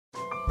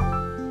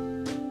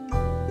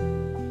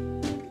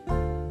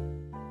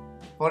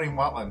Floating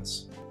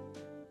wetlands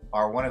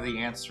are one of the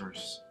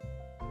answers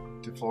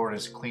to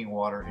Florida's clean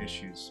water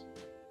issues.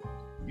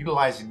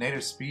 Utilizing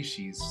native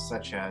species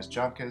such as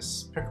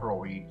juncus,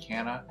 pickerelweed,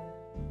 canna,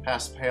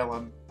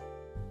 paspalum,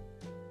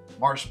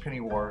 marsh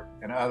pennywort,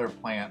 and other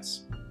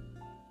plants,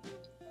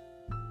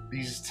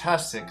 these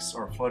tussocks,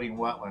 or floating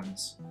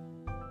wetlands,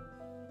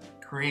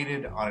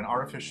 created on an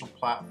artificial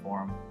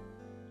platform,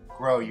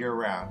 grow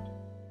year-round.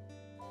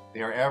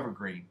 They are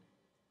evergreen.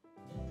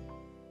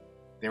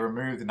 They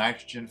remove the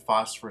nitrogen,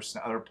 phosphorus,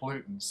 and other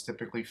pollutants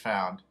typically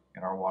found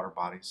in our water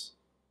bodies.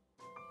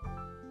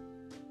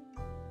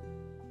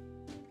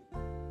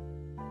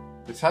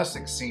 The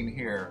tussock seen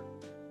here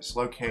is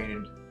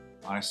located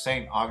on a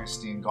St.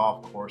 Augustine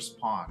golf course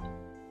pond.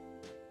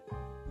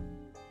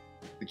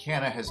 The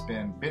canna has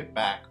been bit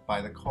back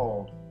by the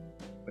cold,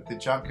 but the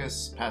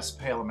juncus,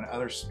 paspalum, and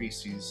other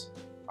species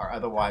are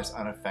otherwise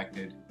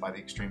unaffected by the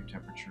extreme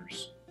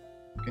temperatures,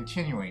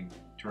 continuing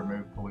to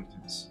remove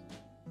pollutants.